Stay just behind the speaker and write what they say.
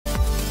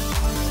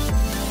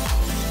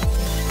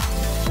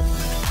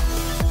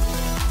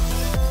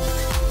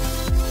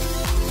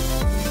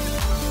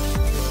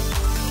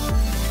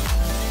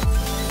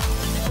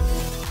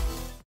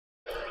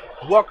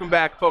Welcome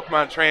back,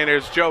 Pokemon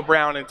trainers. Joe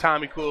Brown and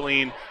Tommy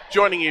Cooleen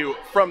joining you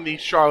from the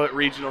Charlotte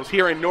Regionals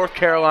here in North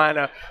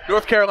Carolina.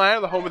 North Carolina,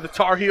 the home of the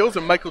Tar Heels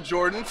and Michael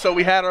Jordan. So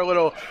we had our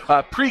little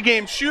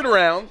pregame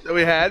shoot-around that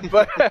we had,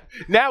 but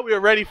now we are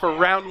ready for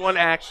round one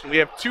action. We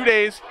have 2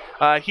 days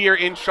here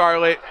in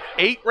Charlotte.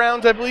 8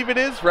 rounds, I believe it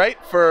is, right,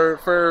 for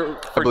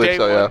day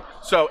one. Yeah.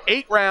 So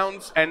 8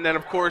 rounds, and then,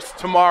 of course,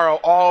 tomorrow,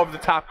 all of the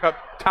top cut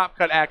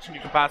action you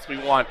could possibly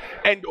want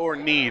and or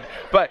need.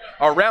 But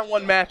our round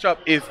one matchup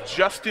is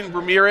Justin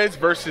Ramirez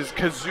versus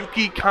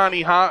Kazuki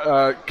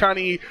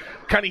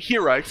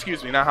Kanehira,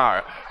 excuse me, not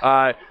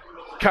Hara.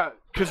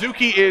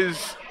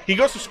 Kazuki he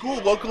goes to school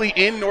locally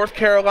in North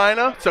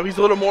Carolina, so he's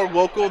a little more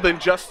local than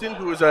Justin,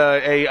 who is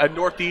a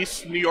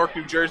Northeast, New York,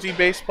 New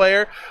Jersey-based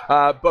player.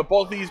 But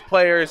both these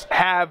players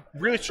have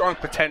really strong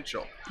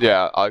potential.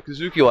 Yeah,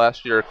 Kazuki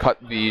last year cut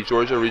the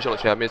Georgia Regional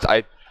Champions.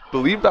 I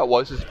believe that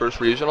was his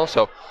first regional,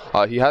 so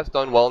he has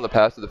done well in the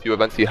past at the few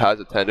events he has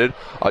attended.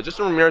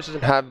 Justin Ramirez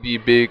doesn't have the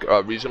big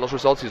regionals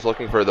results. He's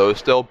looking for those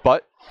still,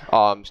 but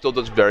still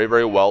does very,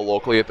 very well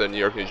locally at the New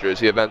York, New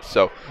Jersey events.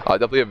 So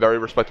definitely a very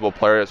respectable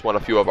player. Has won a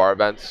few of our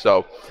events.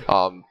 So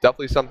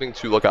definitely something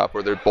to look out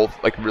for. They're both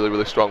like really,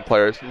 really strong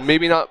players.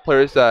 Maybe not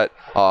players that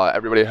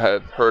everybody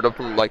have heard of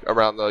from like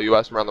around the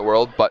U.S., around the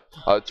world, but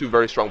 2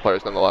 very strong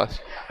players nonetheless.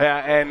 Yeah,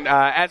 and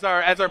as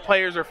our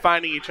players are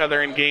finding each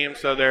other in games,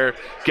 so they're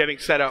getting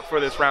set up for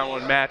this round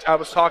one match. I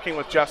was talking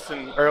with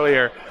Justin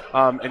earlier.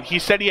 And he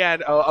said he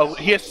had a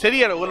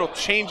little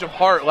change of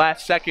heart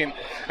last second,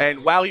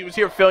 and while he was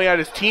here filling out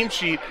his team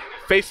sheet,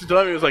 faced his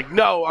dilemma. He was like,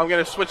 "No, I'm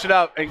going to switch it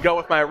up and go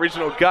with my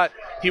original gut."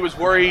 He was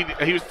worried.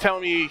 He was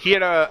telling me he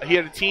had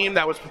a team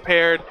that was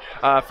prepared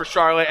for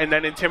Charlotte, and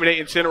then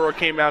Intimidate Incineroar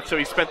came out, so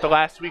he spent the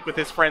last week with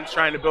his friends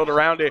trying to build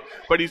around it.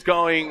 But he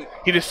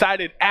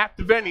decided at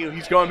the venue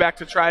he's going back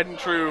to tried and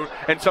true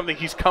and something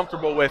he's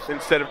comfortable with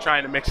instead of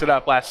trying to mix it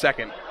up last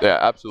second. Yeah,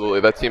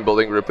 absolutely. That team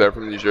building group there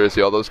from New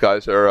Jersey, all those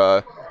guys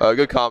are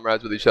good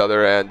comrades with each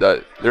other, and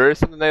there is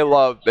something they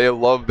love. They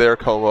love their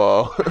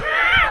Como.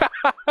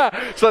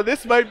 So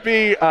this might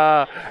be,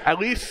 at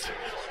least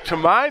to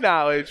my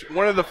knowledge,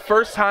 one of the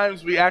first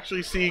times we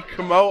actually see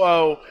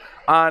Komo'o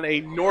on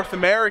a North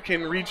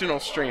American regional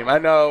stream. I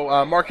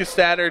know Marcus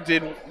Statter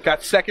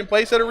got second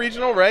place at a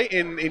regional, right,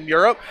 in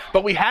Europe,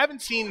 but we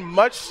haven't seen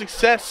much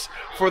success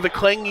for the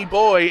Clangy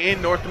boy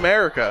in North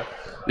America.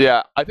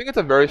 Yeah, I think it's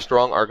a very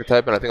strong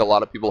archetype, and I think a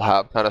lot of people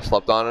have kind of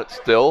slept on it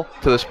still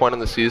to this point in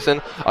the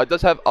season. It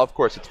does have, of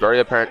course, it's very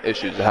apparent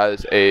issues. It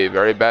has a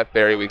very bad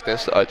fairy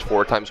weakness. It's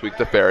 4 times weak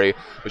to fairy,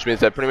 which means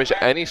that pretty much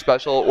any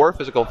special or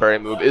physical fairy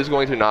move is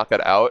going to knock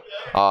it out,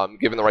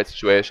 given the right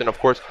situation. Of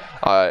course,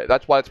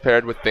 that's why it's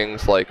paired with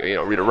things like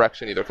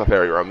redirection, either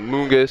Clefairy or a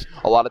Moongus.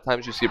 A lot of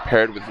times you see it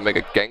paired with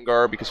Mega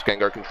Gengar, because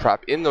Gengar can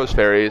trap in those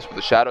fairies with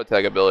the Shadow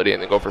Tag ability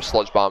and then go for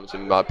Sludge Bombs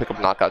and pick up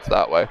knockouts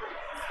that way.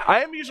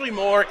 I am usually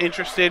more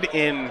interested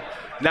in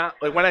not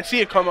like when I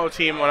see a Como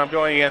team when I'm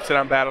going against it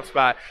on Battle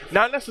Spot,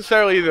 not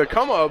necessarily the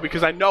Como,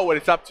 because I know what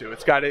it's up to.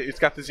 It's got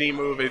the Z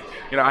move.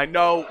 I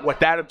know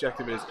what that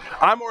objective is.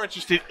 I'm more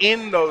interested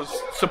in those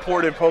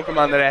supportive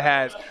Pokemon that it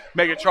has.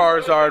 Mega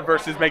Charizard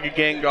versus Mega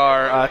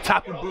Gengar,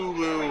 Tapu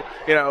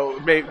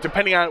Bulu.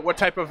 Depending on what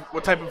type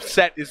of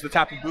set is the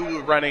Tapu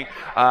Bulu running.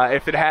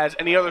 If it has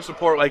any other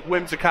support like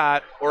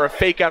Whimsicott or a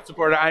Fake Out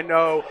supporter, I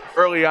know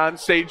early on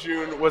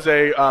Sejun was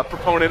a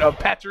proponent of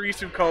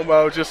Pachirisu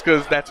Como just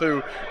because that's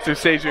who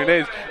Sejun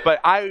is. But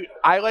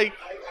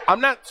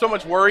I'm not so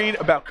much worried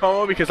about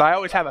Como because I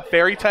always have a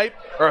Fairy type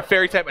or a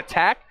Fairy type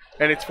attack,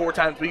 and it's 4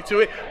 times weak to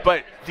it.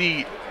 But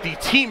the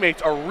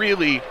teammates are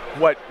really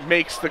what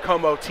makes the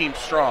Como team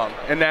strong.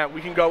 And that we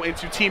can go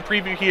into team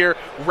preview here.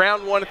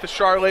 Round 1 at the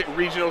Charlotte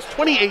Regionals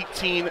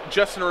 2018.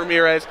 Justin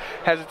Ramirez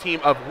has a team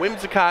of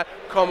Whimsicott,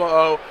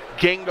 Como-O,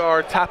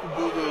 Gengar, Tapu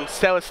Bulu,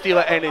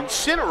 Celesteela, and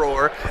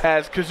Incineroar,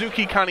 as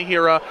Kazuki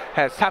Kanehira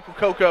has Tapu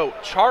Koko,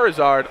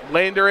 Charizard,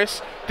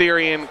 Landorus,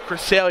 Therian,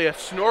 Cresselia,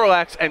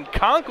 Snorlax, and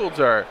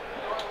Conkeldurr.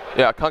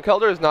 Yeah,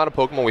 Conkeldurr is not a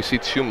Pokemon we see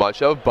too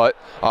much of, but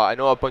I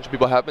know a bunch of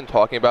people have been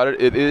talking about it.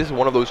 It is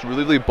one of those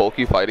really, really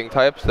bulky fighting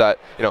types that,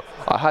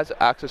 has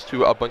access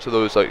to a bunch of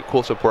those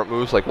cool support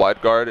moves like Wide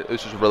Guard,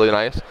 which is really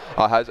nice.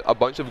 Has a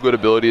bunch of good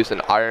abilities,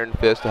 an Iron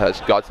Fist, it has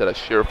Guts, it has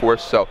Sheer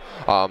Force. So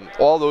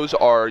all those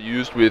are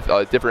used with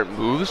different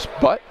moves,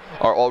 but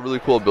are all really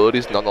cool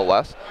abilities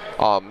nonetheless.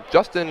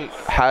 Justin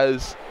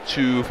has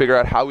to figure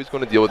out how he's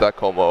going to deal with that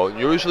Como. And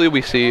usually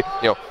we see,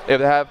 if they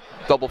have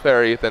Double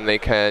Fairy, then they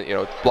can,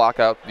 block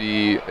out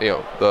the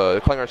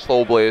Clanger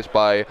Slow Blaze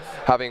by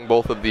having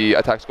both of the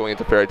attacks going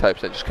into Fairy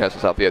types and just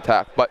cancels out the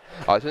attack. But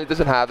since he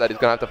doesn't have that, he's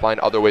going to have to find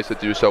other ways to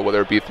do so,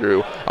 whether it be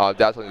through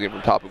Dazzling Gleam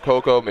from Tapu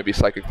Koko, maybe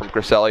Psychic from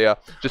Cresselia,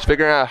 just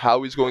figuring out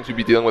how he's going to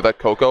be dealing with that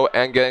Koko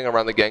and getting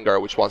around the Gengar,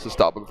 which wants to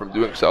stop him from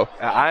doing so.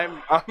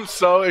 I'm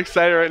so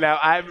excited right now.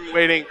 I haven't been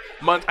waiting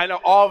months. I know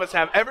all of us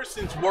have, ever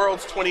since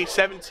Worlds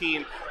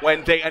 2017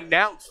 when they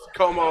announced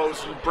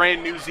Como's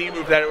brand new Z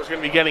move that it was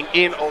going to be getting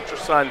in Ultra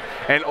Sun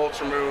and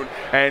Ultra Moon.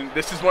 And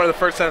this is one of the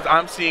first times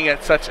I'm seeing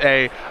at such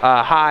a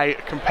high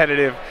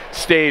competitive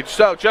stage.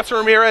 So Justin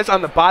Ramirez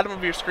on the bottom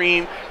of your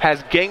screen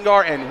has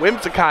Gengar and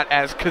Whimsicott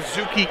as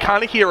Kazuki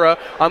Kanehira.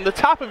 On the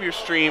top of your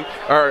stream,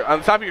 or on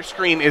the top of your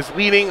screen, is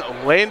leading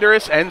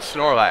Landorus and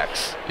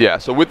Snorlax. Yeah,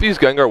 so with these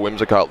Gengar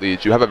Whimsicott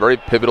leads, you have a very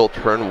pivotal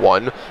turn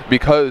 1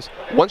 because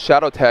once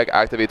Shadow Tag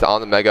activates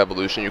on the Mega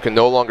Evolution, you can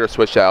no longer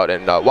switch out.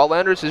 And while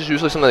Landorus is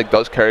usually something that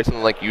does carry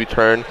something like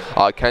U-Turn,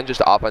 can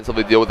just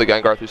offensively deal with the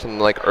Gengar through something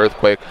like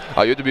Earthquake,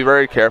 you have to be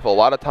very careful. A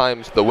lot of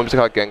times, the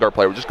Whimsicott Gengar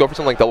player will just go for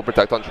something like Double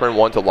Protect on turn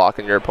 1 to lock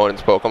in your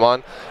opponent's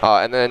Pokemon.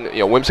 And then,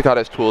 Whimsicott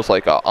has tools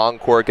like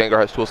Encore, Gengar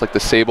has tools like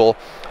Disable,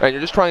 and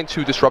you're just trying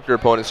to disrupt your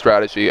opponent's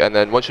strategy. And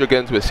then once you get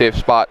into a safe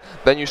spot,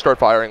 then you start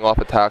firing off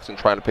attacks and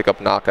trying to pick up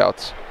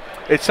knockouts.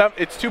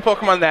 It's two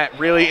Pokemon that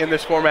really in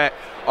this format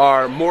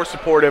are more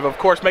supportive. Of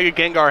course, Mega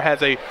Gengar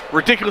has a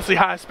ridiculously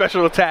high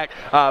special attack,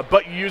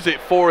 but you use it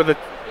for that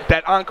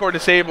Encore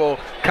Disable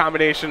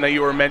combination that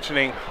you were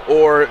mentioning,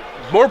 or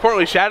more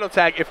importantly, Shadow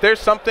Tag. If there's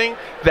something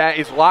that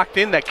is locked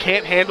in that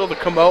can't handle the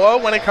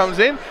Komodo when it comes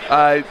in,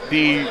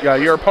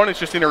 your opponent's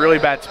just in a really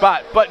bad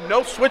spot. But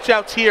no switch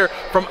outs here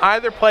from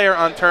either player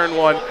on turn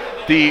 1.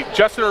 The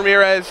Justin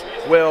Ramirez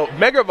will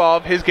Mega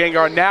Evolve. His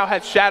Gengar now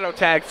has Shadow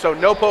Tag, so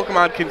no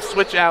Pokemon can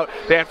switch out.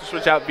 They have to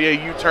switch out via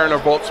U-Turn or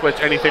Volt Switch,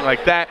 anything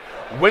like that.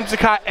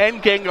 Whimsicott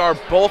and Gengar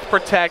both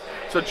protect,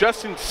 so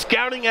Justin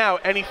scouting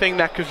out anything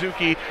that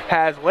Kazuki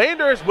has.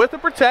 Landorus with a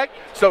protect,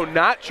 so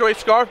not Choice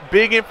Scarf.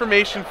 Big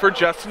information for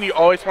Justin. You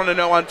always want to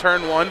know on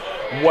turn 1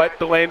 what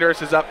the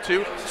Landorus is up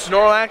to.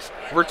 Snorlax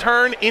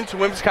return into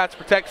Whimsicott's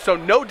protect, so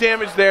no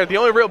damage there. The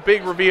only real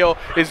big reveal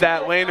is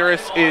that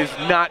Landorus is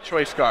not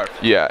Choice Scarf.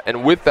 Yeah,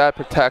 and with that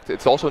protect,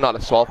 it's also not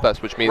Assault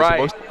Vest, which means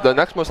the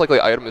next most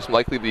likely item is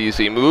likely the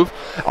Z move,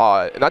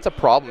 and that's a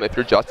problem if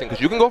you're Justin,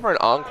 because you can go for an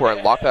Encore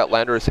and lock that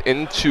Landorus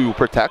into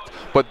protect,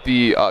 but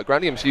the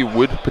Ground EMC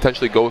would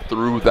potentially go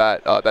through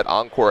that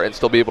Encore and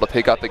still be able to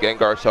take out the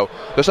Gengar. So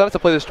just have to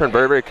play this turn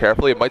very, very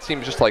carefully. It might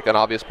seem just like an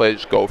obvious play to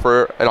just go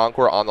for an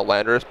Encore on the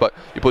Landorus, but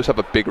you please have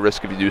a big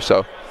risk if you do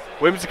so.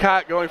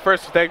 Whimsicott going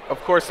first,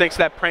 of course, thanks to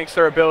that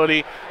Prankster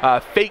ability.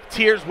 Fake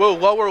Tears will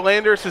lower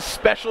Landorus'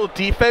 special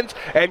defense,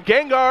 and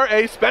Gengar,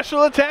 a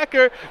special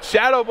attacker.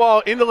 Shadow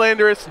Ball into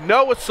Landorus,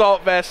 no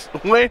Assault Vest.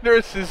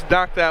 Landorus is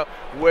knocked out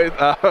with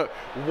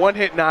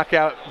one-hit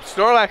knockout.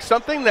 Snorlax,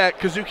 something that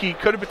Kazuki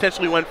could have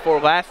potentially went for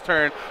last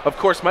turn, of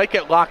course, might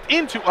get locked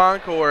into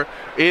Encore,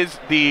 is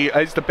the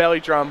Belly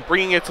Drum,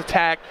 bringing its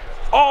attack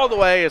all the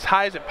way as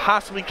high as it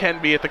possibly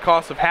can be at the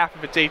cost of half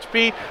of its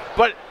HP,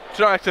 but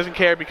Snorlax doesn't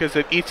care because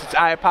it eats its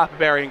Eye of Papa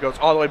Berry and goes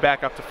all the way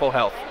back up to full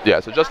health. Yeah,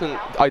 so Justin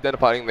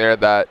identifying there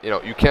that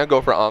you can't go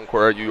for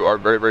Encore. You are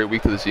very, very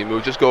weak to the Z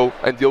move. Just go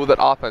and deal with it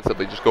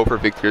offensively. Just go for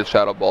Fake Tears,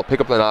 Shadow Ball,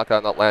 pick up the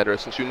knockout on that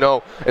Landorus. Since you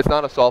know it's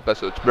not Assault Vest,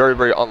 so it's very,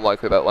 very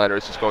unlikely that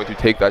Landorus is going to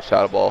take that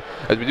Shadow Ball.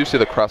 As we do see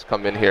the Crest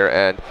come in here,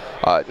 and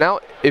now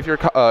if you're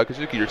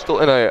Kazuki, you're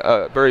still in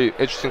a very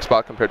interesting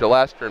spot compared to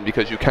last turn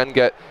because you can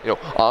get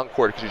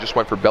Encore because you just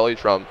went for Belly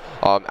Drum.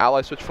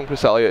 Ally Switch from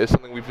Cresselia is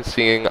something we've been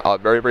seeing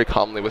very, very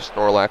commonly with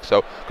Snorlax,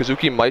 so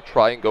Kazuki might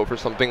try and go for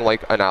something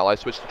like an Ally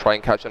Switch to try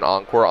and catch an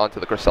Encore onto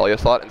the Cresselia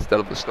slot instead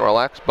of the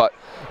Snorlax, but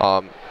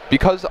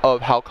because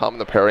of how common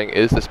the pairing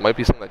is, this might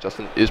be something that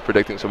Justin is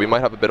predicting, so we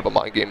might have a bit of a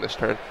mind game this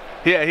turn.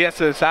 Yeah, he has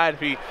to decide if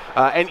he,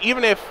 and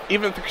even if the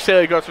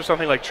Cresselia goes for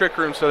something like Trick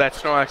Room so that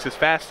Snorlax is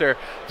faster,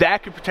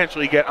 that could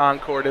potentially get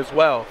encored as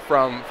well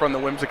from the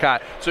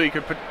Whimsicott. So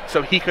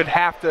he could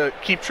have to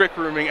keep Trick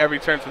Rooming every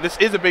turn. So this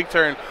is a big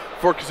turn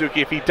for Kazuki.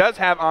 If he does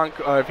have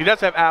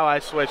Ally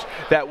Switch,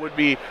 that would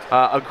be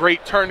a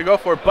great turn to go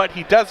for, but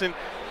he doesn't.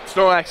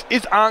 Snorlax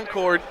is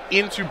encored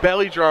into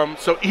Belly Drum,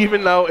 so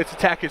even though its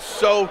attack is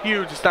so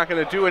huge, it's not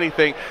going to do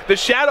anything. The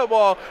Shadow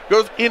Ball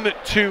goes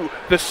into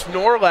the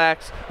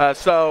Snorlax,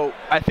 so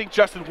I think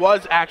Justin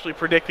was actually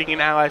predicting an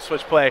Ally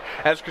Switch play,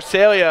 as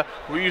Cresselia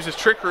will use his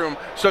Trick Room.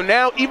 So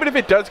now, even if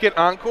it does get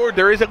encored,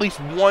 there is at least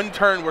one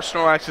turn where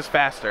Snorlax is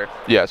faster.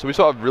 Yeah, so we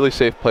saw a really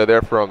safe play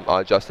there from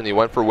Justin. He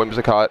went for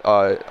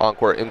Whimsicott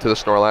Encore into the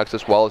Snorlax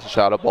as well as the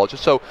Shadow Ball,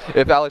 just so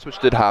if Ally Switch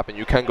did happen,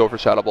 you can go for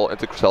Shadow Ball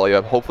into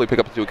Cresselia, hopefully pick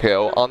up a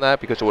 2KO on that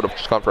because it would have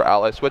just gone for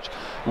Ally Switch.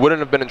 Wouldn't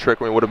have been in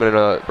Trick Room, would have been in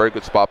a very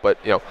good spot, but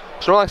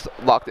Snorlax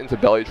locked into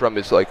Belly Drum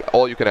is like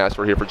all you can ask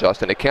for here for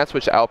Justin. It can't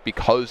switch out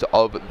because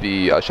of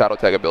the Shadow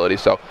Tag ability,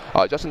 so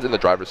Justin's in the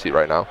driver's seat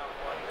right now.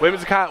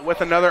 Whimsicott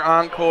with another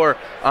Encore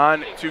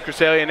on to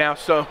Cresselia now.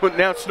 So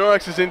now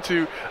Snorlax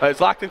is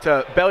locked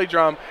into Belly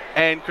Drum,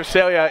 and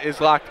Cresselia is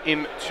locked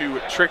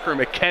into Trick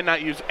Room. It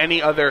cannot use any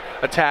other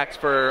attacks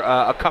for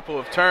a couple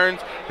of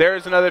turns. There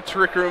is another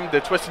Trick Room.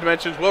 The Twisted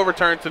Dimensions will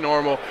return to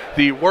normal.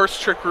 The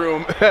worst Trick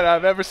Room that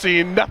I've ever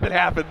seen. Nothing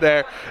happened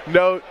there.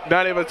 No,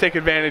 not able to take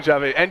advantage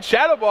of it. And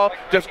Shadow Ball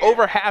just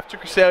over half to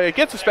Cresselia.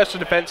 Gets a special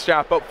defense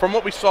drop, but from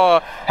what we saw,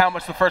 how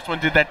much the first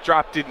one did, that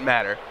drop didn't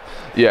matter.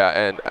 Yeah,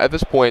 and at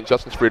this point,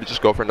 Justin's free to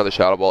just go for another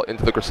Shadow Ball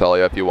into the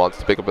Cresselia if he wants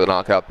to pick up a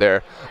knockout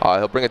there.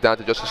 He'll bring it down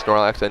to just a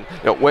Snorlax, and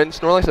when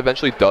Snorlax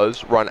eventually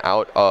does run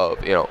out of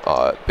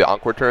the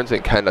Encore turns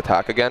and can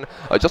attack again,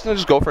 Justin will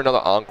just go for another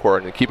Encore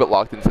and keep it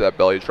locked into that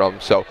belly drum.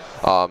 So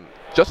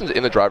Justin's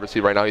in the driver's seat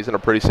right now. He's in a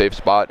pretty safe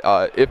spot.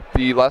 If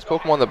the last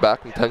Pokemon in the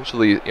back can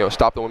potentially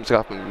stop the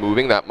Whimsicott from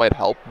moving, that might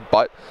help.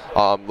 But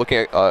looking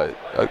at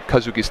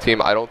Kazuki's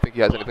team, I don't think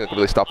he has anything that can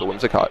really stop the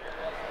Whimsicott.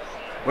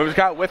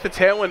 Whimsicott with the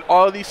Tailwind,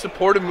 all of these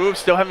supportive moves,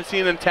 still haven't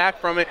seen an attack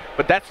from it,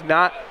 but that's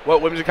not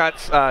what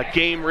Whimsicott's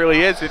game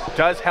really is. It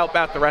does help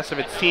out the rest of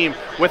its team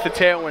with the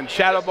Tailwind.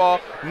 Shadow Ball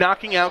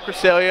knocking out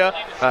Cresselia,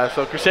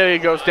 so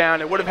Cresselia goes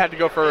down. It would have had to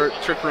go for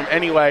Trick Room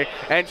anyway,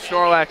 and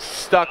Snorlax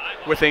stuck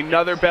with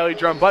another belly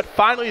drum, but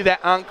finally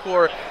that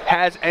Encore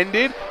has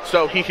ended,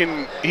 so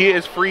he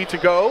is free to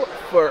go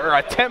for, or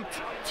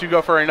attempt to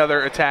go for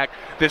another attack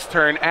this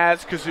turn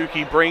as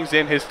Kazuki brings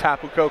in his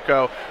Tapu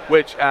Koko,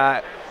 which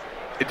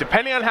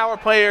depending on how our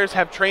players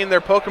have trained their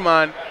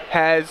Pokemon,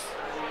 has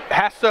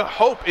to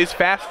hope is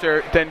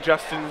faster than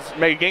Justin's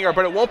Mega Gengar,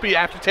 but it won't be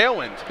after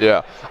Tailwind.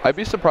 Yeah, I'd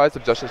be surprised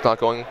if Justin's not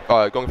going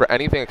for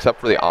anything except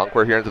for the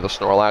Encore here into the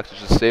Snorlax,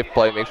 which is a safe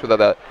play. Make sure that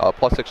that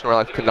 +6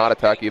 Snorlax cannot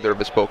attack either of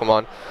his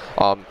Pokemon.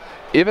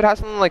 If it has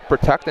something like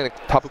Protect and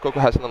Tapu Koko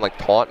has something like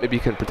Taunt, maybe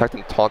he can Protect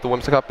and Taunt the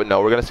Whimsicott, but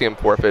no, we're going to see him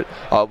forfeit.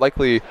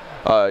 Likely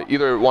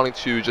either wanting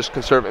to just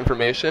conserve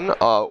information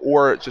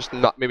or just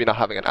maybe not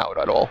having an out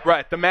at all.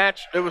 Right, the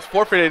match, it was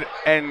forfeited,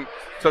 and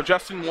so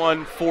Justin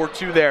won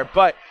 4-2 there,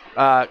 but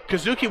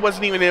Kazuki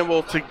wasn't even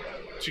able to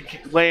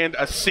land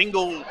a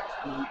single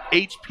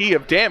HP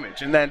of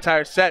damage in that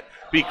entire set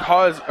in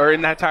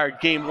that entire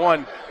game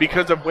one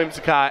because of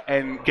Whimsicott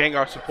and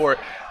Gengar support.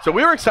 So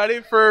we were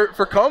excited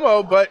for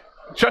Como, but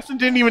Justin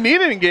didn't even need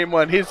it in game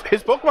one. His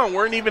Pokemon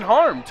weren't even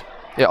harmed.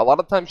 Yeah, a lot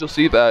of times you'll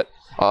see that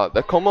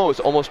that Como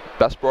is almost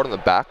best brought in the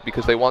back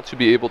because they want to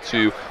be able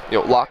to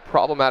lock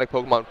problematic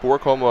Pokemon for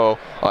Como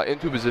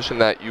into a position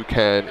that you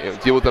can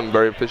deal with them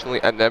very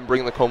efficiently and then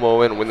bring the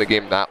Como in and win the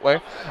game that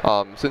way.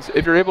 Since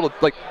if you're able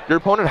to, your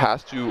opponent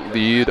has to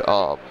lead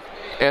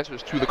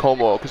answers to the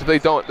Como, because if they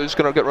don't, they're just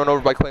going to get run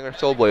over by Klinger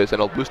Soul Blaze,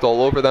 and it'll boost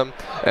all over them,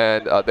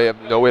 and they have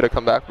no way to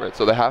come back from it.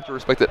 So they have to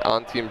respect it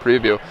on team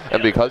preview,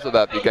 and because of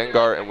that, the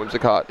Gengar and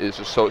Whimsicott is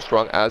just so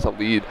strong as a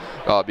lead,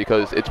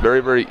 because it's very,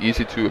 very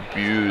easy to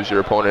abuse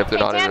your opponent if they're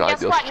not in an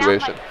ideal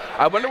situation.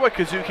 I wonder what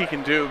Kazuki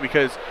can do,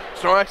 because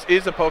Snorlax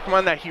is a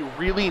Pokemon that he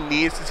really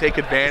needs to take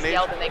advantage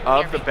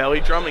of the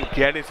belly drum and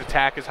get his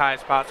attack as high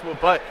as possible,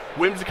 but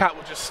Whimsicott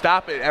will just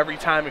stop it every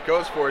time it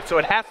goes for it, so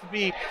it has to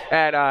be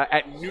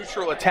at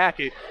neutral attack.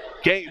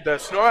 The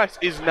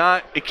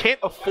Snorlax it can't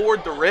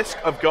afford the risk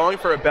of going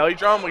for a belly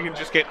drum when you can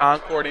just get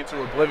encored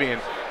into oblivion.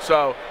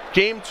 So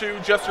game two,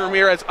 Justin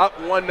Ramirez up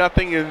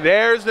 1-0, and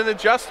there's an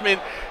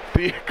adjustment.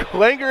 The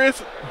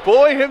clangorous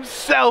boy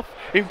himself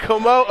in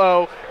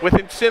Komodo with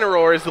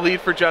Incineroar is the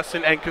lead for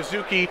Justin, and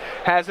Kazuki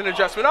has an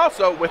adjustment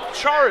also with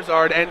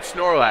Charizard and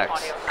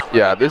Snorlax.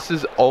 Yeah, this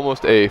is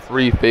almost a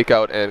free fake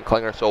out and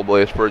Klinger Soul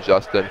Blaze for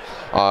Justin.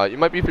 You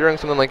might be fearing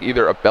something like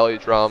either a belly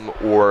drum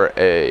or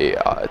a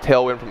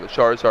tailwind from the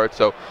Charizard,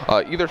 so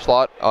either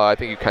slot I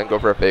think you can go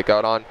for a fake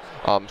out on.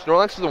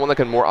 Snorlax is the one that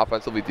can more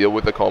offensively deal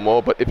with the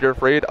Como, but if you're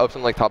afraid of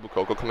something like Tapu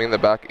Koko coming in the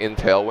back in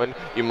Tailwind,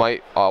 you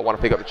might want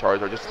to pick up the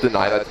Charizard, just to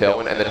deny that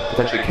Tailwind, and then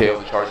potentially KO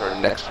the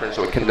Charizard next turn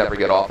so it can never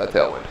get off that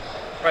Tailwind.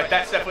 Right,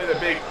 that's definitely the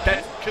big.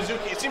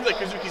 Kazuki. It seems like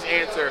Kazuki's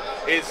answer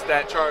is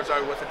that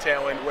Charizard with a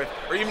Tailwind,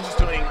 or even just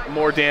doing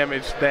more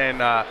damage than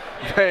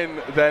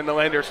the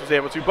Landorus was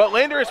able to. But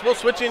Landorus will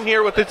switch in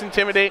here with its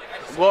Intimidate,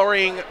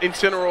 lowering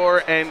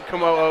Incineroar and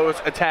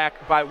Komodo's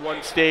attack by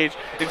 1 stage.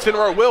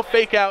 Incineroar will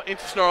fake out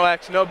into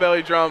Snorlax, no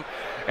belly drum.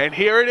 And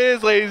here it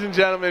is, ladies and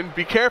gentlemen.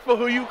 Be careful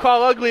who you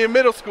call ugly in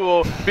middle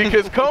school,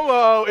 because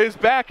Como is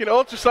back in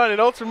Ultra Sun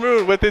and Ultra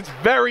Moon with its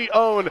very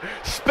own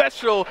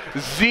special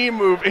Z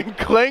move in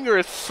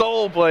Clangorous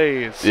Soul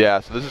Blaze.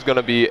 Yeah, so this is going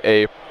to be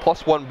a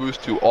 +1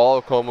 boost to all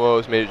of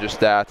Komo's major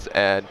stats,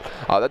 and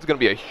that's going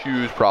to be a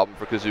huge problem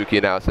for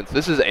Kazuki now, since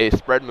this is a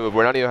spread move.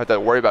 We're not even have to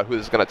worry about who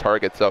this is going to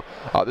target, so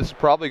this is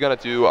probably going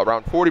to do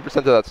around 40%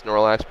 of that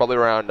Snorlax, probably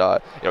around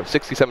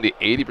 60, 70,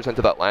 80%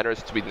 of that Landorus,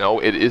 since we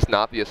know it is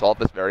not the Assault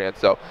Vest variant,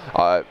 so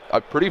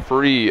a pretty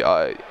free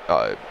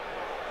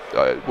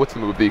what's the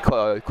move?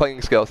 The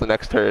Clanging Scales the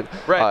next turn.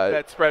 Right,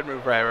 that spread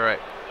move, right.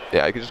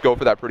 Yeah, you can just go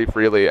for that pretty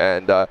freely,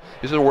 and you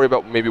just worry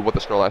about maybe what the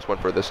Snorlax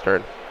went for this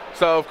turn.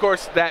 So, of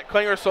course, that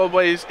Clangor Soul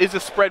Blaze is a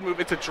spread move.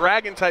 It's a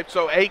dragon type,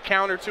 so a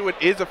counter to it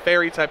is a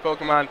fairy type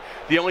Pokemon.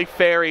 The only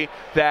fairy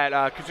that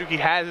Kazuki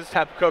has is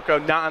Tapu Koko,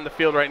 not on the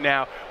field right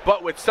now.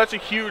 But with such a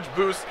huge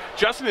boost,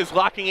 Justin is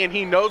locking in.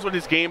 He knows what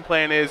his game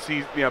plan is.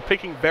 He's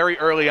picking very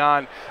early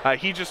on.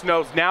 He just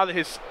knows now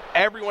that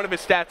every one of his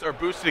stats are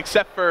boosted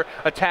except for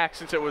attack,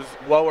 since it was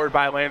lowered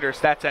by Lander.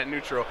 Stats at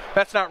neutral.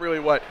 That's not really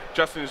what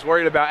Justin is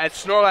worried about. As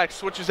Snorlax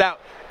switches out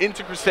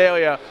into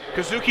Cresselia,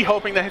 Kazuki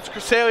hoping that his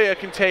Cresselia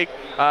can take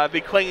the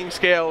Clanging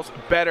Scales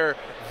better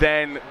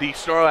then the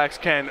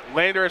Snorlax can.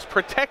 Landorus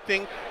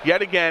protecting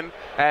yet again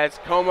as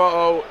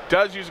Como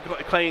does use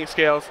Clanging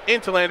Scales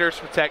into Landorus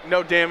to protect.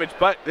 No damage,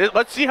 but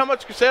let's see how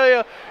much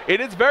Cresselia. It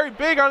is very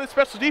big on its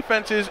special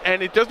defenses,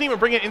 and it doesn't even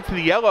bring it into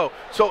the yellow,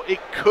 so it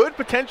could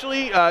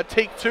potentially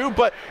take 2,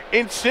 but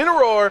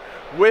Incineroar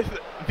with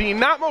the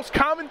not most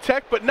common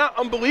tech, but not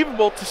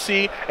unbelievable to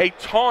see a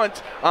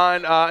taunt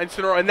on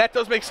Incineroar, and that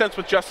does make sense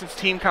with Justin's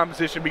team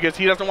composition because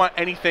he doesn't want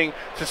anything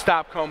to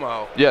stop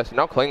Como. Yes,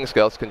 now Clanging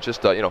Scales can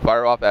just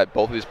fire off at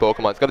both of these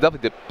Pokemon. It's going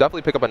to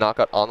definitely pick up a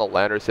knockout on the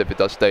Landorus if it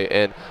does stay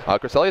in.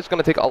 Cresselia is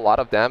going to take a lot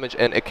of damage,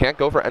 and it can't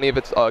go for any of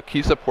its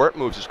key support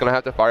moves. It's going to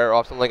have to fire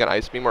off something like an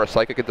Ice Beam or a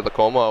Psychic into the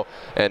Como,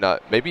 and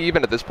maybe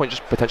even at this point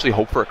just potentially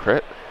hope for a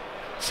crit.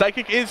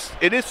 Psychic is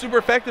super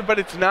effective, but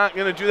it's not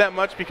going to do that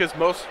much because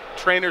most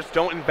trainers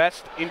don't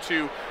invest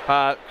into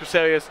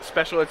Cresselia's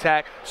special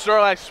attack.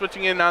 Snorlax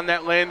switching in on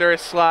that Landorus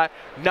slot.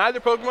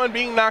 Neither Pokemon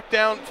being knocked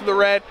down to the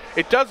red.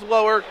 It does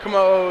lower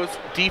Komo's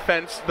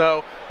defense,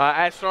 though,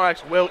 as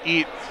Snorlax will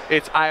eat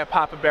its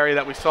Iapapa Berry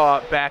that we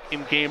saw back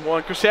in Game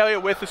 1. Cresselia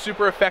with a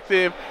super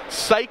effective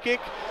Psychic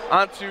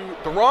onto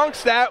the wrong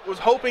stat. Was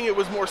hoping it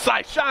was more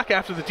Psy Shock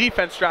after the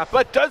defense drop,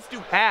 but does do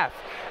half,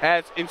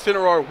 as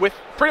Incineroar, with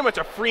pretty much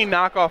a free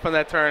knockoff on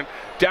that turn,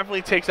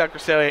 definitely takes out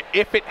Cresselia.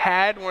 If it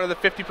had one of the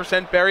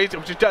 50% berries,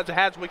 which it does, it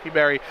has Wiki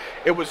Berry,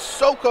 it was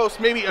so close,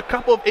 maybe a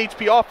couple of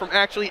HP off from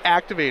actually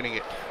activating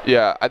it.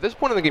 Yeah, at this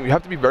point in the game, you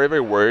have to be very,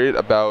 very worried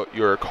about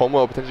your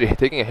Como potentially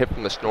taking a hit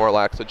from the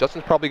Snorlax. So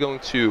Justin's probably going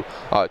to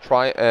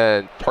try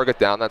and target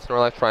down that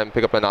Snorlax, try and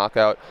pick up a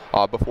knockout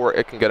before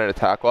it can get an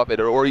attack off. It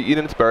had already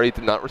eaten its berry,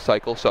 did not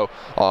recycle, so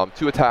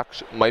 2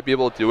 attacks might be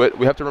able to do it.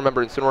 We have to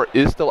remember Incineroar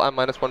is still at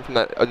 -1 from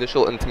that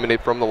initial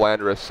Intimidate from the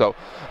Landorus, so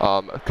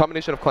a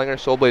combination of Clangor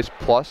Soul Blaze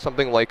plus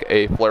something like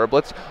a Flare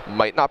Blitz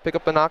might not pick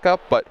up the knockout,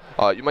 but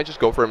you might just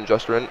go for him,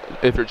 Justin,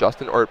 if you're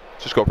Justin, or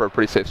just go for a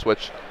pretty safe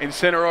switch.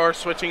 Incineroar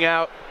switching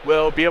out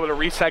will be able to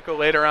recycle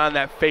later on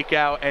that Fake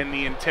Out and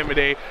the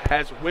Intimidate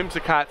as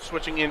Whimsicott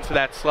switching into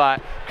that slot.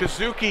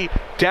 Kazuki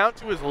down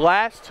to his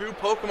last 2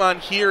 Pokemon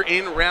here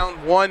in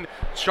round 1.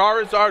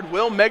 Charizard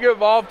will Mega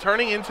Evolve,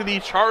 turning into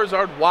the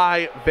Charizard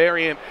Y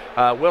variant.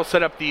 Will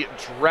set up the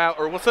Drought,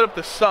 or will set up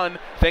the Sun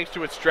thanks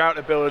to its Drought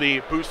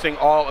ability, boosting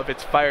all of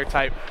its Fire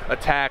type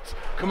attacks.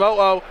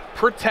 Komo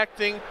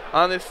protecting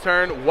on this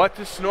turn. What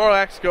does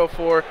Snorlax go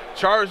for?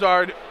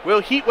 Charizard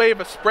will Heat Wave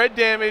a spread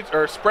damage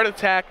or spread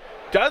attack.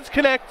 Does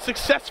connect,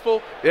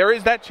 successful. There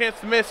is that chance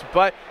to miss,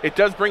 but it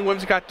does bring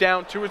Whimsicott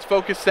down to its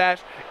Focus Sash.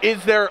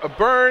 Is there a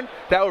burn?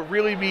 That would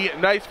really be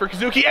nice for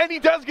Kazuki, and he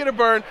does get a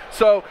burn,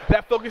 so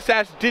that Focus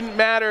Sash didn't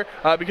matter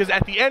because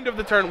at the end of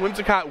the turn,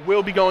 Whimsicott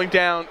will be going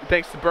down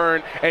thanks to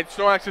burn, and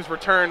Snorlax's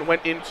return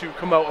went into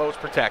Komo's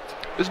Protect.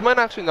 This might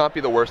actually not be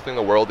the worst thing in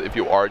the world if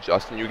you are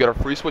Justin. You get a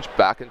free switch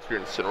back into your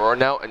Incineroar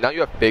now, and now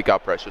you have Fake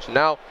Out pressure. So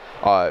now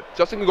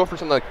Justin can go for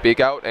something like Fake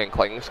Out and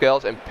Clanging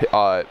Scales and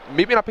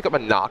maybe not pick up a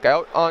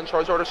knockout on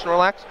Charizard or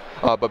Snorlax,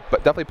 but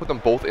definitely put them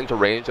both into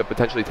range of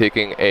potentially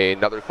taking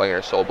another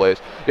Clangor Soul Blaze.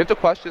 You have to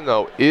question,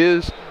 though,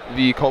 is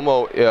the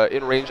Como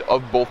in range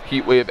of both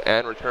Heat Wave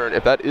and Return?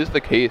 If that is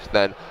the case,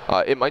 then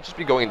it might just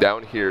be going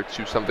down here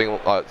to something,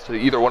 to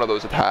either one of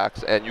those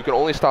attacks, and you can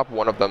only stop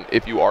one of them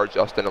if you are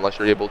Justin, unless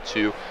you're able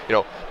to,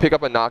 pick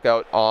up a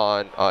knockout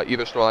on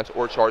either Snorlax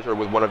or Charizard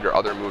with one of your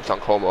other moves on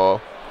Como.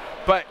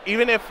 But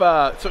even if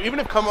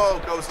Como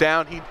goes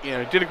down, he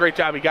did a great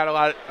job. He got a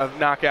lot of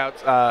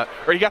knockouts,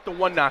 or he got the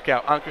 1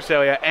 knockout on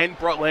Cresselia and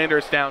brought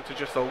Landorus down to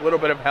just a little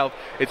bit of health.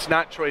 It's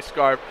not Choice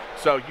Scarf,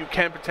 so you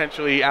can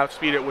potentially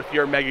outspeed it with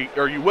your Mega,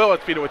 or you will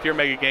outspeed it with your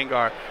Mega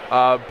Gengar.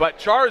 But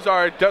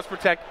Charizard does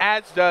protect,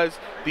 as does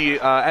the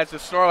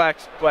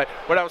Snorlax. But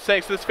what I was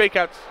saying, so this Fake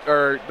Out,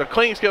 or the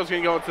Clanging Scale is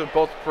going to go into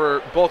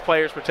both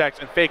players protects,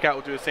 and Fake Out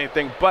will do the same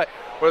thing. But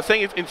what I was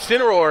saying is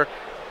Incineroar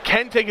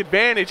can take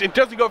advantage and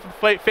doesn't go for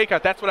the Fake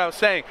Out. That's what I was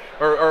saying,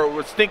 or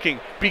was thinking,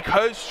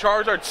 because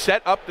Charizard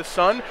set up the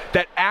Sun,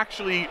 that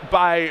actually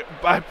by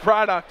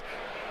product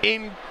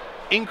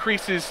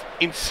increases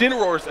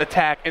Incineroar's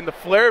attack, and the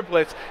Flare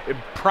Blitz is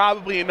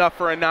probably enough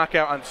for a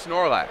knockout on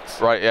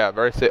Snorlax. Right, yeah,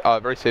 very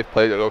safe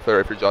play to go for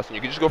if you're Justin.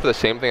 You can just go for the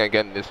same thing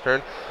again this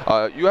turn.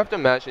 You have to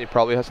imagine he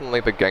probably has something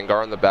like the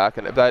Gengar on the back,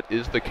 and if that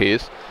is the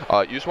case,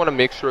 you just want to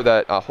make sure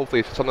that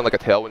hopefully something like a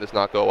Tailwind does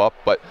not go up,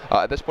 but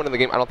at this point in the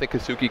game, I don't think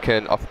Kazuki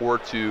can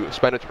afford to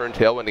spend a turn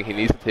Tailwinding. He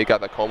needs to take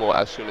out that Como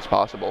as soon as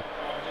possible.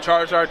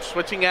 Charizard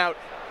switching out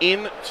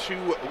into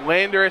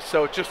Landorus,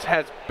 so it just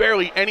has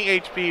barely any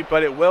HP,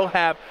 but it will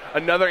have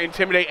another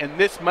Intimidate, and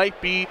this might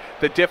be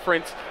the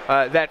difference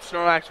that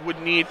Snorlax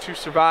would need to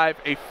survive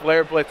a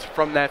Flare Blitz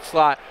from that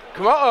slot.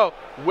 Komo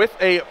with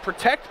a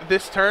protect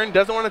this turn,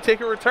 doesn't want to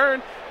take a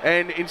return,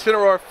 and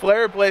Incineroar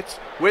Flare Blitz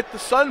with the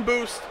Sun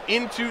Boost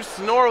into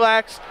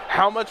Snorlax.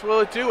 How much will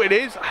it do? It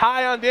is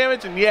high on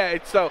damage, and yeah,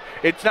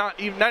 it's not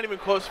even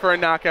close for a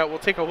knockout. We'll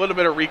take a little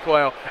bit of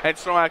recoil, and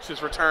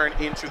Snorlax's return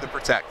into the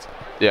protect.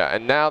 Yeah,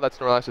 and now that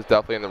Snorlax is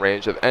definitely in the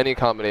range of any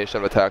combination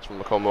of attacks from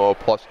the Como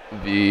plus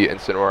the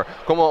Incineroar.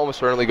 Como almost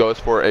certainly goes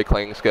for a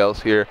Clanging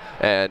Scales here,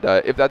 and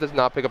if that does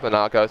not pick up the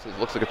knockout, since it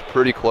looks like it's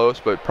pretty close,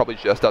 but probably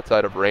just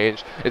outside of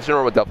range,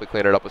 Incineroar would definitely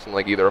clean it up with something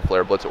like either a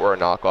Flare Blitz or a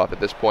knockoff at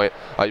this point.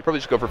 You probably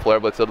just go for Flare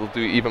Blitz. It'll do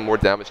even more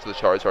damage to the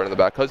Charizard in the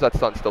back, because that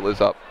stun still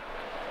is up.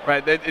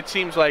 Right, it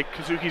seems like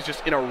Kazuki's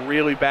just in a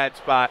really bad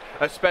spot,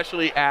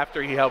 especially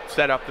after he helped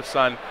set up the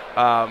Sun,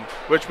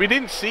 which we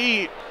didn't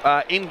see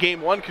in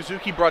Game 1.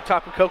 Kazuki brought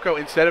Tapu Koko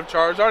instead of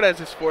Charizard as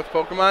his 4th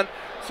Pokemon,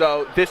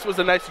 so this was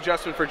a nice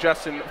adjustment for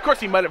Justin. Of course,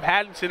 he might have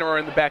had Incineroar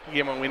in the back of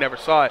Game 1, we never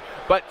saw it,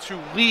 but to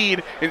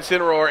lead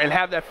Incineroar and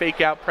have that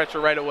fake out pressure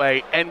right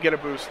away and get a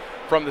boost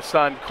from the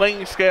Sun.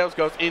 Clanging Scales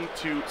goes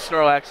into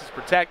Snorlax's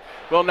Protect,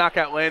 will knock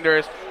out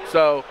Landorus,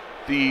 so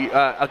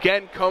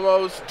again,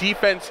 Como's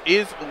defense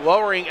is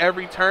lowering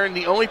every turn.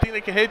 The only thing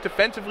that can hit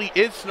defensively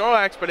is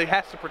Snorlax, but it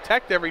has to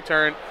protect every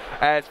turn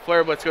as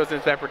Flare Blitz goes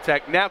into that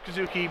protect. Now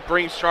Kazuki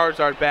brings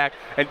Charizard back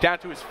and down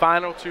to his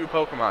final 2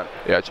 Pokemon.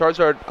 Yeah,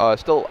 Charizard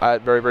still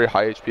at very, very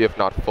high HP, if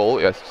not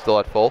full. Yes, still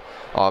at full.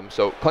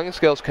 So Clanging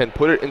Scales can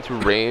put it into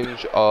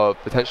range of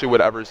potentially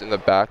whatever's in the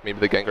back.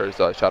 Maybe the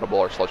Gengar's Shadow Ball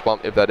or Sludge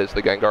Bomb, if that is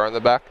the Gengar in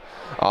the back.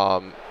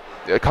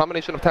 A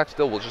combination of attacks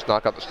still will just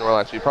knock out the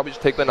Snorlax. So you probably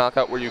just take the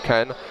knockout where you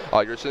can.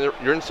 Your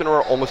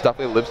Incineroar almost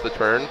definitely lives the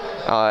turn,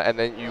 and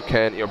then you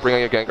can bring on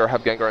your Gengar,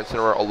 have Gengar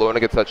Incineroar alone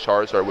against that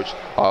Charizard, which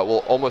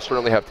will almost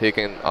certainly have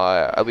taken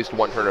at least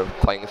 1 turn of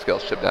Clanging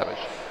Scales chip damage.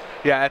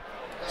 Yeah,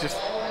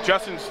 just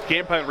Justin's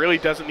game plan really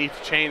doesn't need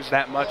to change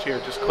that much here.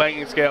 Just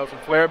Clanging Scales and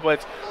Flare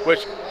Blitz,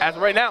 which as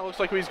of right now looks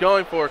like what he's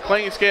going for.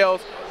 Clanging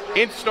Scales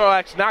into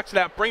Snorlax, knocks it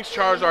out, brings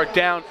Charizard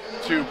down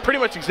to pretty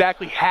much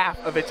exactly half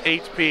of its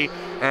HP.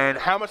 And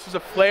how much does a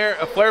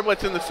Flare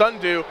Blitz in the Sun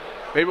do?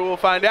 Maybe we'll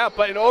find out.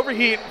 But an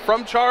overheat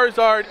from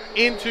Charizard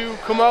into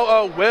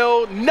Kumo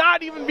will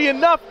not even be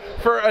enough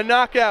for a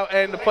knockout.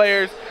 And the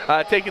players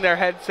taking their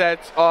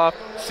headsets off,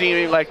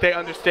 seeming like they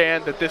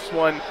understand that this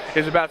one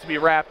is about to be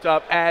wrapped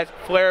up as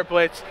Flare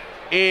Blitz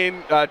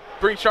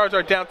brings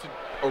Charizard down to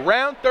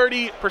around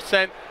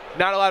 30%.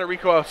 Not a lot of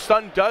recoil.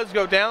 Sun does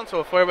go down, so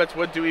a Flare Blitz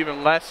would do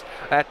even less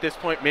at this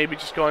point. Maybe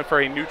just going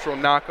for a neutral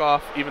knockoff,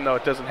 even though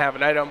it doesn't have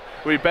an item,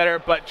 would be better.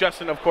 But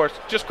Justin, of course,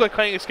 just click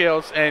Clanging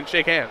Scales and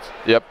shake hands.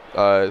 Yep.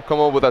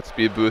 Como with that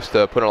speed boost,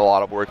 put in a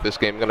lot of work this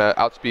game. Going to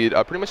outspeed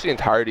pretty much the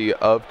entirety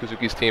of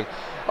Kazuki's team.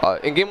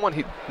 In Game 1,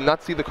 he did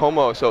not see the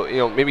Como, so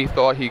maybe he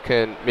thought he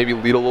can maybe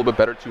lead a little bit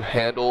better to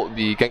handle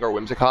the Gengar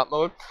Whimsicott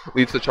mode.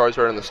 Leads the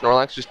Charizard and the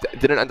Snorlax. Just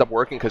didn't end up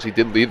working because he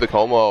did leave the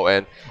Como.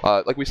 And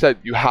like we said,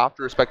 you have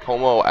to respect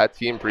Como at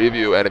team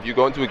preview. And if you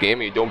go into a game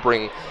and you don't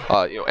bring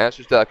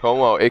answers to that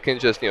Como, it can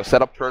just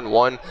set up turn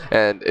 1.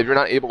 And if you're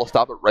not able to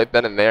stop it right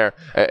then and there,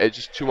 it's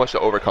just too much to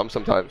overcome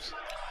sometimes.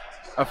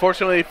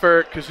 Unfortunately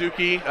for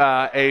Kazuki,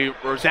 a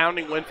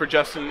resounding win for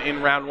Justin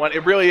in round 1.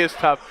 It really is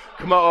tough.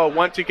 Kumo,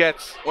 once it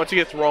gets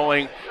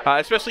rolling,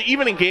 especially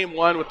even in Game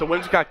 1 with the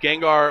Whimsicott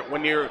Gengar,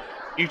 when you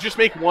just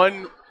make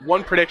one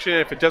prediction,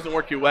 if it doesn't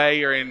work your way,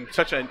 you're in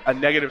such a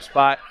negative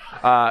spot.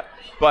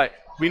 But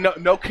we know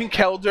no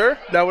Conkeldurr.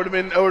 That would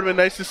have been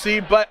nice to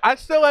see. But I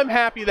still am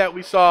happy that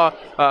we saw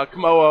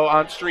Kumo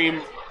on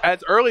stream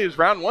as early as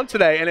round 1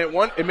 today, and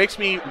it makes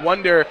me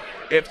wonder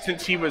if,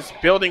 since he was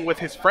building with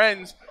his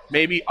friends,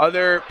 maybe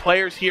other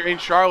players here in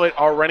Charlotte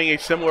are running a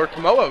similar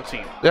Kumo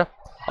team. Yeah.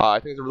 I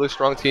think it's a really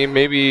strong team.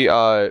 Maybe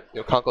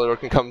Conkeldurr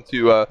can come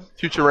to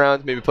future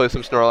rounds, maybe play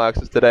some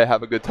Snorlaxes today,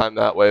 have a good time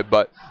that way.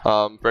 But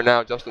for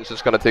now, Justin's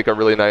just going to take a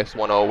really nice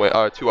 1-0 win,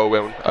 2-0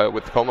 win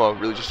with Como.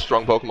 Really just a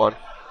strong Pokemon.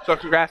 So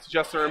congrats to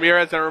Justin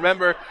Ramirez. And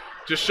remember,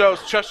 just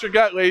shows trust your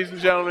gut, ladies and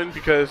gentlemen,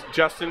 because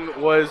Justin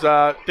was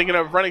thinking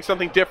of running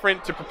something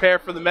different to prepare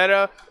for the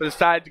meta, but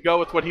decided to go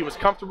with what he was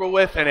comfortable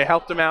with, and it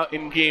helped him out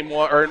in Game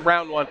 1 or in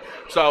round 1.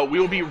 So we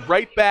will be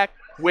right back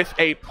with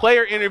a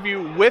player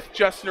interview with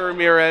Justin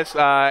Ramirez,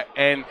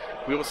 and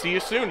we will see you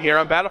soon here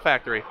on Battle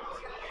Factory.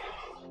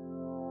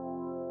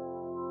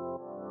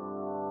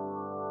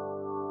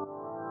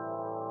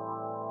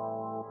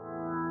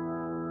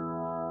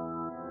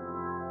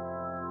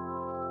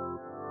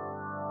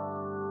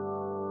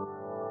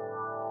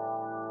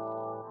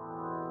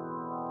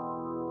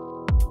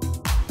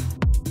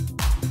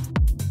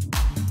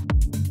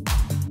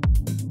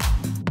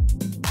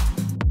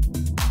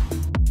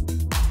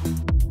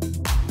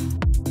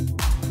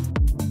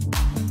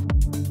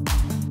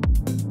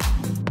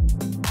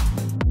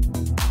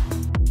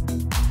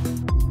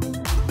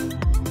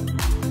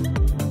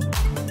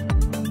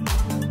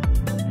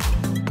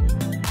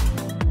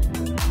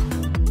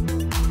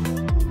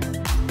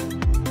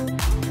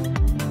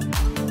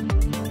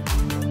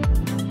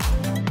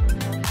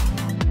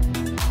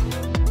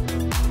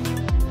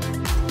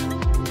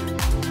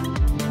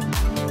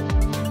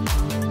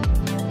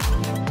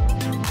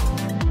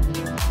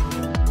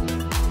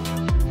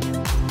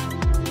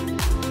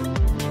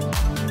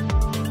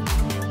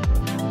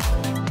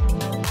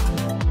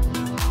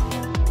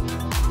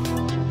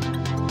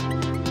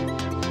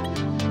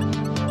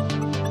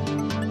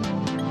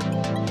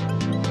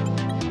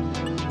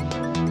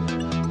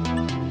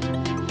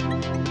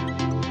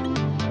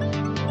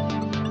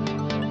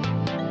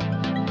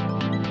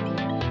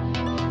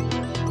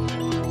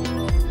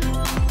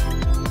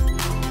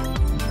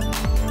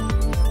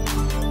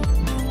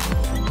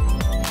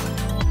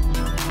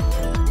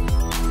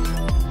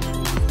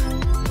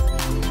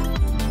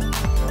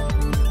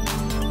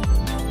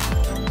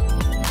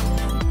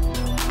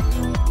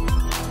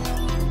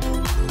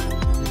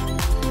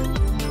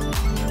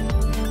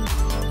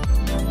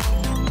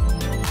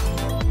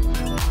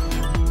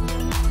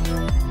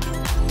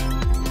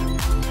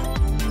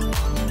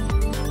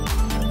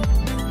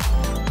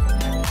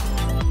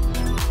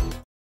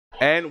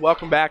 And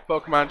welcome back,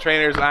 Pokemon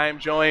trainers. I am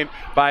joined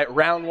by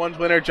round 1's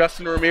winner,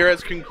 Justin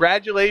Ramirez.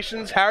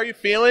 Congratulations. How are you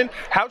feeling?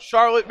 How's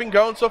Charlotte been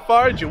going so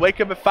far? Did you wake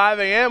up at 5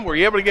 a.m.? Were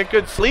you able to get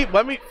good sleep?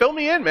 Fill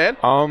me in, man.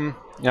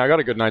 Yeah, I got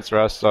a good night's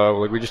rest.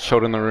 We just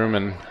chilled in the room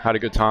and had a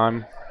good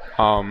time.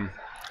 I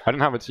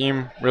didn't have a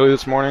team really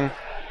this morning,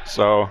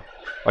 so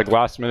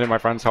last minute my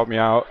friends helped me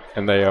out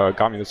and they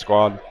got me the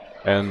squad,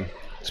 and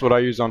that's what I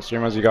used on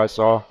stream, as you guys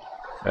saw.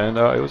 And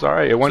it was all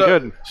right. It went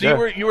good.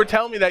 So yeah. you were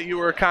telling me that you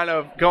were kind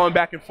of going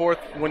back and forth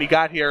when you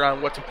got here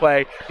on what to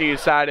play. You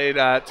decided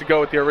to go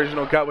with the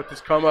original gut with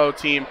this Como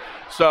team.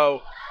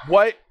 So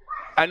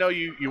I know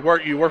you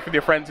work with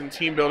your friends in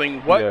team building.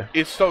 What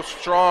is so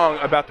strong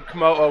about the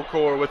Como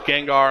core with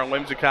Gengar and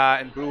Whimsicott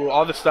and Boo,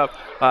 all this stuff?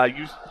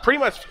 You pretty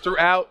much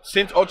throughout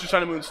since Ultra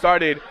Sun and Moon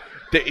started,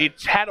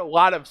 it's had a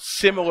lot of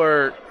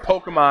similar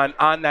Pokemon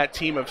on that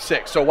team of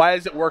 6. So why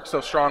does it work so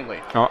strongly?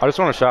 I just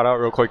want to shout out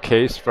real quick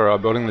Case for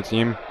building the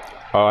team.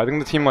 I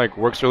think the team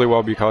works really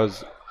well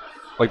because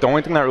the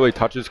only thing that really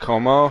touches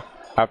Como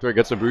after it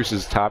gets a boost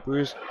is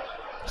Tapus.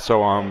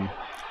 So and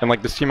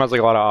this team has a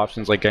lot of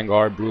options like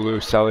Gengar, Bulu,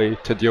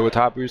 Selly to deal with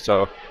Tapu.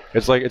 So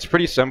it's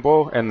pretty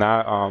simple in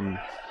that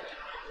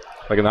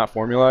in that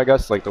formula, I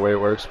guess, the way it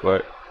works.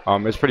 But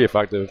it's pretty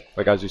effective,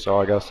 as you saw,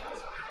 I guess.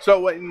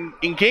 So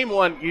in game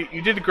 1,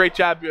 you did a great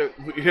job.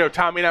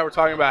 Tommy and I were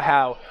talking about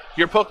how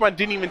your Pokemon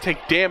didn't even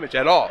take damage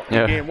at all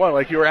in game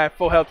 1. You were at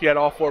full health. You had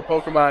all 4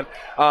 Pokemon.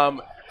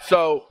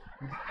 So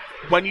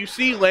when you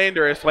see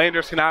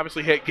Landorus can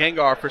obviously hit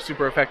Gengar for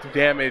super effective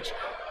damage.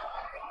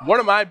 One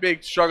of my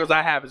big struggles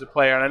I have as a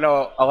player, and I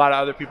know a lot of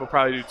other people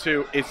probably do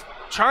too, is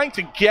trying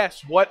to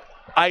guess what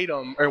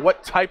item or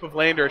what type of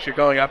Landorus you're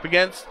going up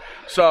against.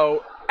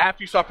 So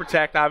after you saw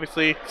Protect,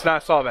 obviously, it's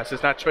not Solvest,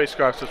 it's not Choice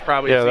Scarf, so it's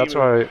probably a that's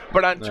right.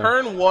 But on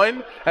turn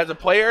 1, as a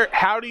player,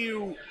 how do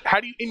you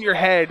in your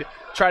head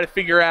try to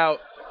figure out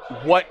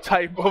what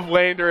type of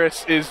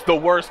Landorus is the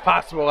worst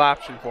possible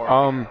option for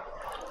him?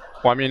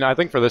 Well, I mean, I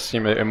think for this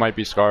team, it might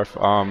be Scarf.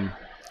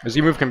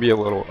 Z-move can be a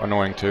little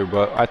annoying too,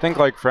 but I think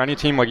for any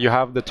team, you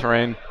have the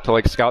terrain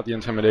to scout the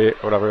Intimidate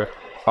or whatever.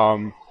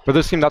 For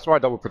this team, that's why I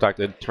double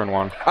protected turn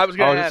 1. I was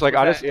gonna ask,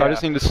 I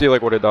just need to see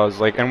what it does.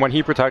 And when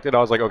he protected, I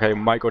was okay,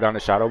 might go down to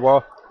Shadow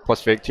Ball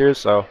plus Fake Tears.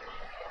 So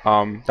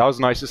that was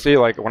nice to see.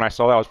 When I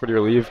saw that, I was pretty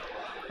relieved.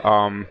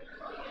 And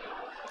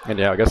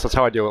yeah, I guess that's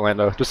how I deal with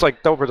Lando. Just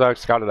double protect,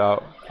 scout it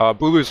out.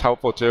 Bulu's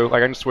helpful too. I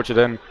can just switch it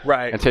in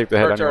and take the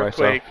hit anyway.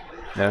 So,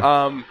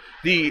 yeah.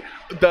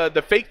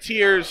 The Fake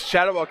Tears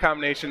Shadow Ball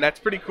combination, that's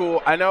pretty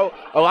cool. I know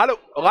a lot of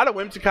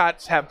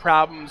Whimsicotts have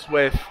problems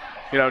with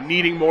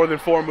needing more than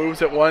 4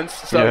 moves at once.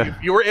 So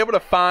you were able to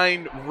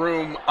find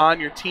room on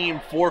your team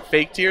for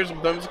Fake Tears with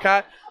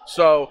Whimsicott.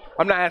 So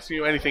I'm not asking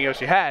you anything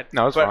else you had.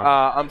 No, it's fine.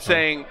 I'm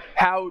saying,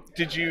 how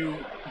did you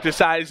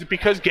decide? Is it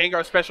because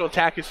Gengar's special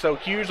attack is so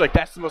huge,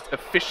 that's the most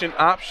efficient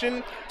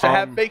option to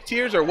have Fake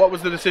Tears, or what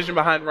was the decision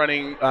behind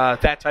running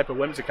that type of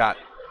Whimsicott?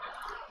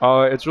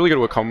 It's really good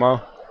with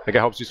Como. It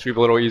helps you sweep a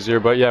little easier.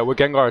 But yeah, with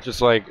Gengar, it's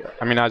just I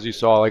mean, as you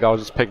saw, I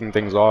was just picking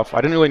things off. I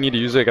didn't really need to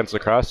use it against the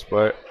Crest,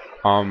 but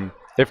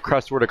if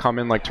Crest were to come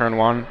in turn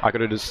 1, I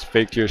could have just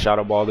Fake Tear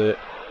Shadow Balled it.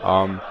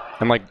 And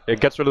it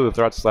gets rid of the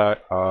threats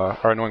that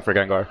are annoying for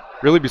Gengar.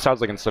 Really,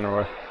 besides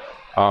Incineroar,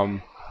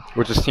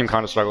 which this team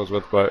kind of struggles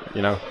with, but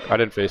I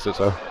didn't face it,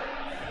 so.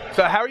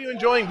 So how are you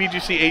enjoying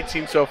VGC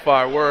 18 so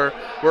far? We're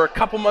a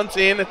couple months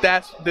in at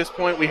this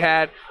point. We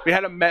had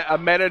a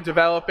meta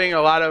developing,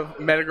 a lot of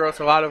Metagross,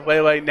 a lot of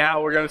Lele.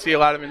 Now we're going to see a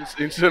lot of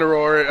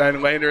Incineroar and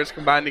Landorus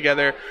combined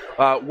together.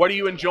 What are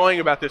you enjoying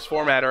about this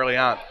format early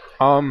on?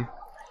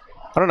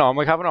 I don't know.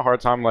 I'm having a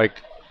hard time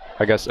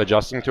I guess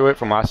adjusting to it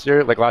from last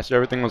year. Last year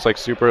everything was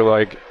super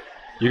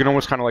you can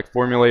almost kind of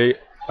formulate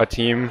a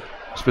team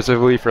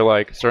specifically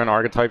for certain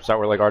archetypes that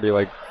were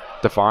already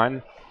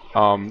defined.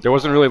 There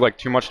wasn't really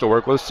too much to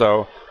work with,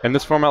 so in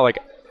this format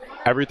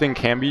everything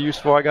can be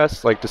useful, I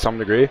guess, to some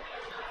degree.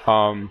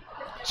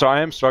 So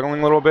I am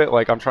struggling a little bit.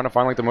 I'm trying to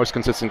find the most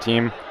consistent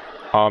team,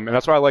 and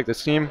that's why I like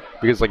this team,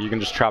 because you can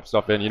just trap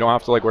stuff in. You don't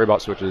have to worry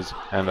about switches,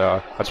 and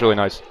that's really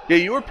nice. Yeah,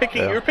 you were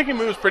picking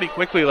moves pretty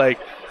quickly.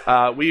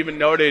 We even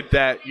noted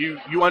that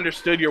you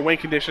understood your win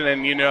condition,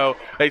 and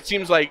it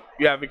seems like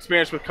you have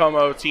experience with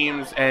Como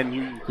teams, and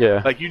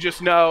you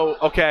just know,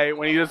 okay,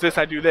 when he does this,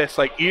 I do this.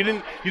 You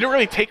didn't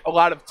really take a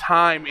lot of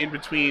time in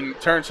between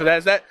turns. So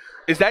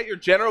is that your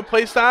general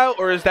play style,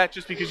 or is that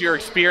just because you're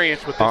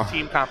experienced with this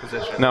team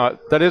composition? No,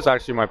 that is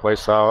actually my play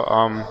style.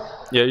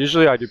 Yeah,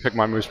 usually I do pick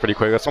my moves pretty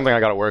quick. That's something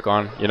I got to work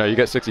on. You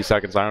get 60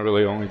 seconds. I don't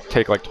really only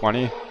take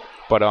 20,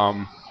 but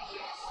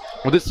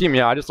with this team,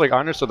 yeah, I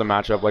understood the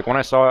matchup. When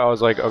I saw it, I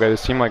was okay,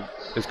 this team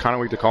is kind of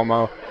weak to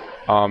Como.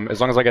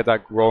 As long as I get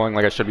that rolling,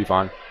 I should be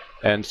fine.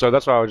 And so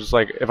that's why I was just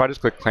if I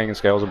just click playing and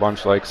scales a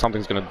bunch,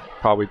 something's gonna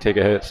probably take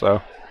a hit.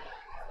 So.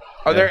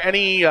 Are there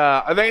any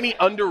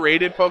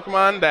underrated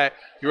Pokemon that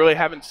you really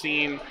haven't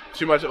seen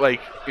too much?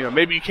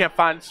 Maybe you can't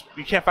find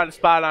a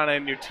spot on it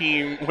in your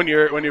team when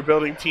you're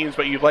building teams,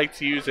 but you'd like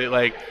to use it.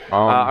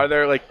 Are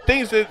there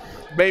things that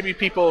maybe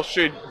people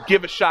should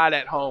give a shot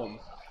at home?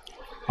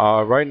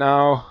 Right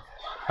now,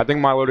 I think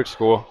Milotic's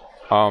cool.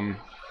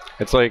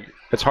 It's like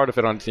it's hard to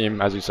fit on a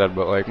team, as you said,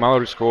 but like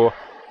Milotic's cool.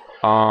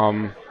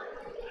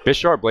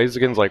 Bisharp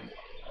Blaziken's like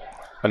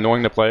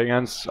annoying to play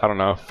against. I don't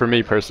know. For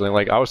me personally,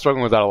 like I was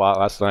struggling with that a lot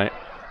last night.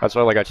 That's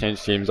why like I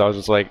changed teams. I was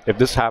just like, if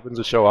this happens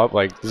to show up,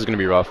 like this is gonna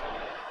be rough.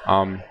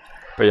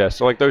 But yeah,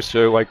 so like those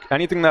two, like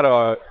anything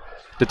that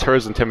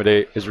deters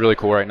Intimidate is really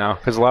cool right now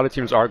because a lot of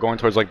teams are going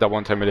towards like double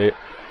Intimidate.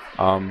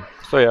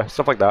 So yeah,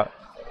 stuff like that.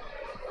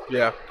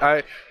 Yeah,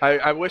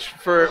 I wish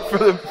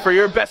for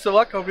your best of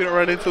luck. Hope you don't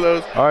run into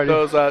those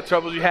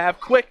troubles you have.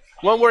 Quick,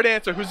 one-word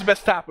answer. Who's the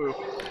best Tapu?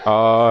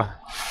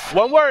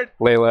 One word.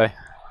 Lele.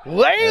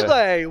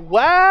 Lele, yeah.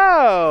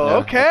 Wow. Yeah,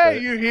 okay,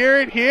 you hear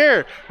it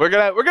here. We're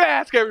gonna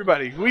ask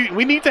everybody.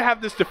 We need to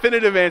have this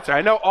definitive answer.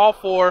 I know all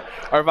four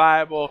are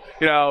viable.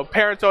 You know,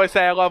 parents always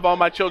say I love all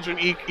my children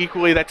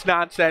equally. That's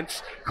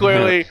nonsense.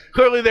 Clearly,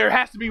 there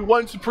has to be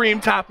one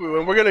supreme Tapu,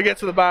 and we're gonna get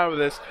to the bottom of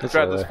this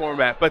throughout this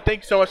format. But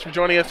thank you so much for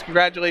joining us.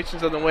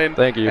 Congratulations on the win.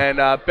 Thank you. And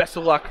best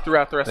of luck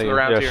throughout the rest of the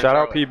rounds here. Shout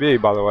out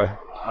PB, by the way.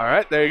 All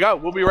right, there you go.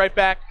 We'll be right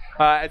back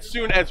as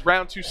soon as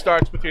round 2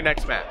 starts with your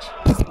next match.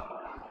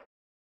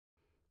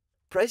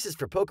 Prices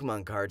for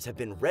Pokemon cards have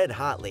been red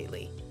hot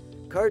lately.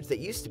 Cards that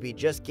used to be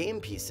just game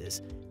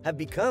pieces have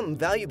become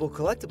valuable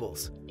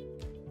collectibles.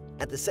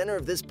 At the center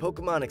of this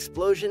Pokemon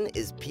explosion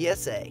is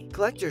PSA.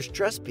 Collectors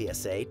trust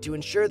PSA to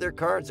ensure their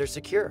cards are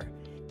secure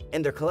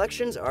and their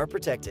collections are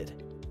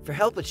protected. For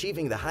help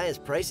achieving the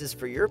highest prices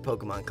for your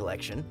Pokemon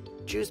collection,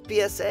 choose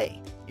PSA.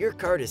 Your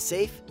card is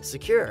safe,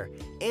 secure,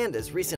 and as recent